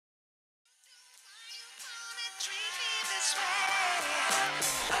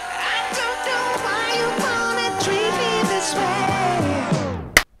this way. I don't know why you wanna treat me this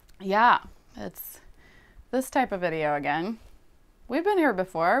way. Yeah, it's this type of video again. We've been here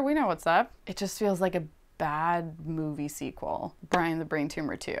before, we know what's up. It just feels like a bad movie sequel. Brian the Brain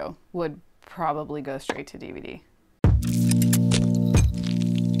Tumor 2 would probably go straight to DVD.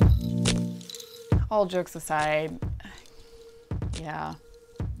 All jokes aside, yeah,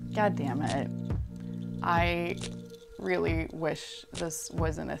 god damn it. I really wish this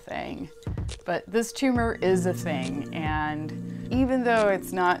wasn't a thing, but this tumor is a thing, and even though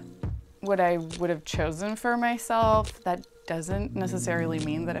it's not what I would have chosen for myself, that doesn't necessarily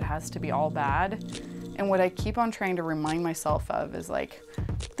mean that it has to be all bad. And what I keep on trying to remind myself of is like,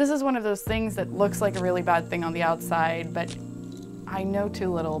 this is one of those things that looks like a really bad thing on the outside, but I know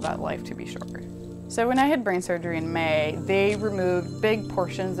too little about life to be sure. So when I had brain surgery in May, they removed big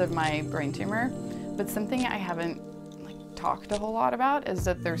portions of my brain tumor, but something I haven't talked a whole lot about is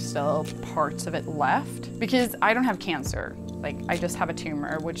that there's still parts of it left, because I don't have cancer. Like, I just have a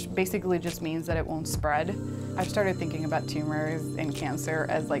tumor, which basically just means that it won't spread. I've started thinking about tumors and cancer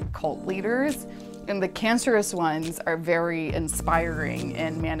as like cult leaders, and the cancerous ones are very inspiring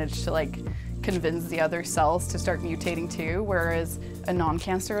and manage to like convince the other cells to start mutating too, whereas a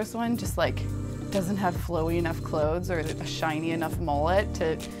non-cancerous one just like doesn't have flowy enough clothes or a shiny enough mullet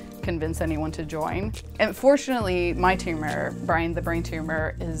to convince anyone to join. And fortunately, my tumor, Brian the Brain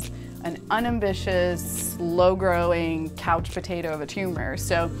Tumor, is an unambitious, slow-growing couch potato of a tumor.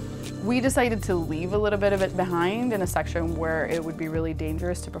 So we decided to leave a little bit of it behind in a section where it would be really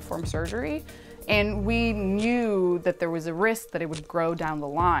dangerous to perform surgery. And we knew that there was a risk that it would grow down the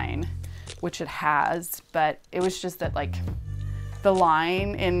line, which it has, but it was just that like the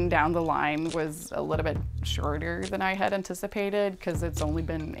line in down the line was a little bit shorter than I had anticipated because it's only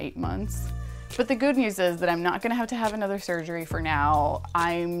been 8 months. But the good news is that I'm not gonna have to have another surgery for now.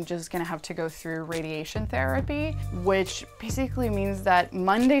 I'm just gonna have to go through radiation therapy, which basically means that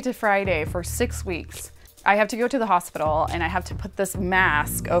Monday to Friday for 6 weeks, I have to go to the hospital and I have to put this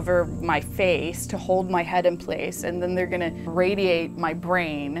mask over my face to hold my head in place, and then they're gonna radiate my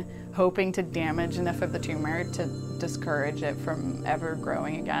brain, hoping to damage enough of the tumor to discourage it from ever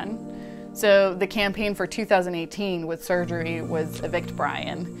growing again. So the campaign for 2018 with surgery was Evict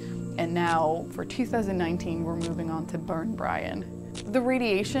Brian, and now for 2019 we're moving on to Burn Brian. The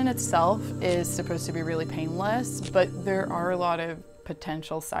radiation itself is supposed to be really painless, but there are a lot of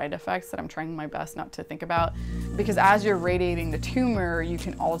potential side effects that I'm trying my best not to think about, because as you're radiating the tumor, you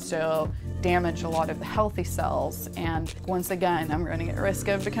can also damage a lot of the healthy cells, and once again I'm running at risk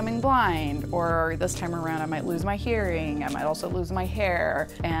of becoming blind, or this time around I might lose my hearing, I might also lose my hair,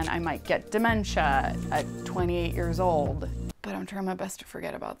 and I might get dementia at 28 years old. But I'm trying my best to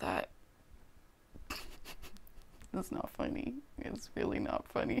forget about that. It's not funny. It's really not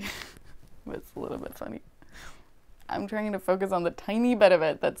funny. But it's a little bit funny. I'm trying to focus on the tiny bit of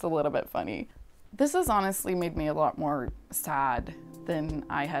it that's a little bit funny. This has honestly made me a lot more sad than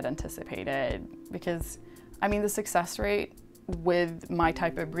I had anticipated, because I mean the success rate with my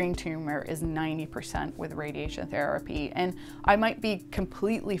type of brain tumor is 90% with radiation therapy, and I might be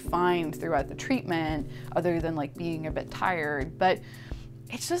completely fine throughout the treatment other than like being a bit tired, but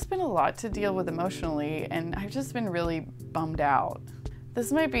it's just been a lot to deal with emotionally, and I've just been really bummed out.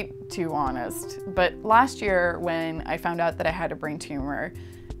 This might be too honest, but last year when I found out that I had a brain tumor,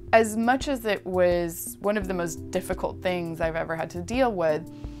 as much as it was one of the most difficult things I've ever had to deal with,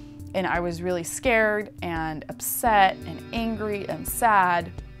 and I was really scared and upset and angry and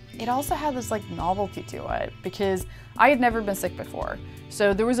sad, it also had this like novelty to it, because I had never been sick before.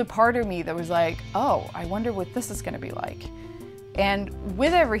 So there was a part of me that was like, oh, I wonder what this is gonna be like. And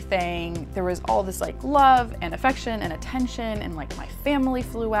with everything, there was all this like love and affection and attention, and like my family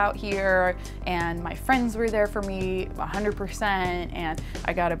flew out here and my friends were there for me 100%, and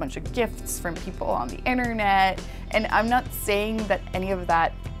I got a bunch of gifts from people on the internet. And I'm not saying that any of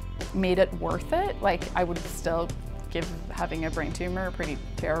that made it worth it. Like, I would still give having a brain tumor a pretty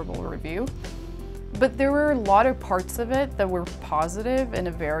terrible review. But there were a lot of parts of it that were positive in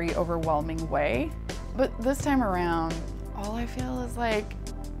a very overwhelming way. But this time around, all I feel is like,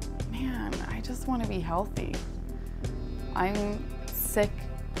 man, I just want to be healthy. I'm sick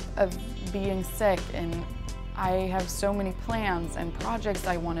of being sick, and I have so many plans and projects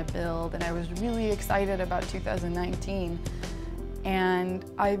I want to build, and I was really excited about 2019. And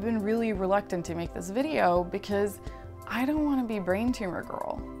I've been really reluctant to make this video because I don't want to be brain tumor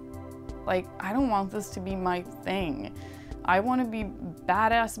girl. Like, I don't want this to be my thing. I want to be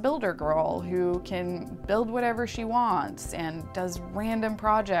badass builder girl who can build whatever she wants and does random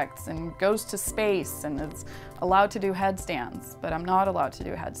projects and goes to space and is allowed to do headstands. But I'm not allowed to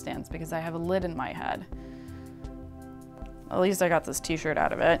do headstands because I have a lid in my head. At least I got this t-shirt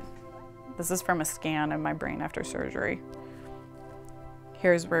out of it. This is from a scan of my brain after surgery.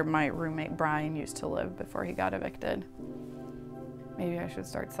 Here's where my roommate Brian used to live before he got evicted. Maybe I should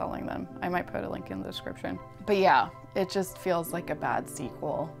start selling them. I might put a link in the description. But yeah, it just feels like a bad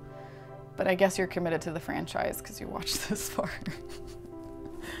sequel. But I guess you're committed to the franchise because you watched this far.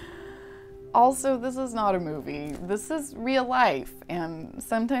 Also, this is not a movie. This is real life, and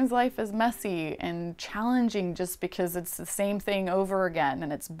sometimes life is messy and challenging just because it's the same thing over again,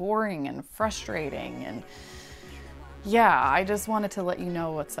 and it's boring and frustrating. And yeah, I just wanted to let you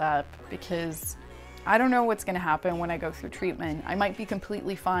know what's up because I don't know what's gonna happen when I go through treatment. I might be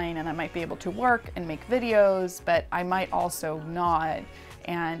completely fine and I might be able to work and make videos, but I might also not.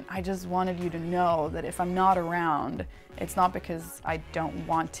 And I just wanted you to know that if I'm not around, it's not because I don't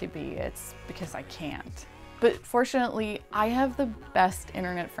want to be, it's because I can't. But fortunately, I have the best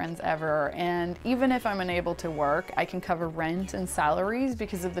internet friends ever, and even if I'm unable to work, I can cover rent and salaries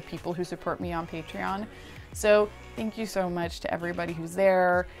because of the people who support me on Patreon. So thank you so much to everybody who's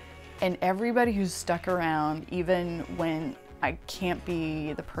there and everybody who's stuck around even when I can't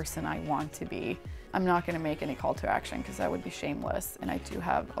be the person I want to be. I'm not gonna make any call to action because that would be shameless, and I do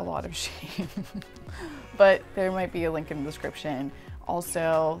have a lot of shame. But there might be a link in the description.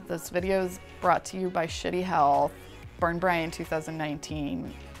 Also, this video is brought to you by Shitty Health. Burn Brian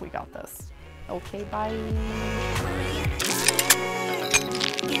 2019. We got this. Okay, bye.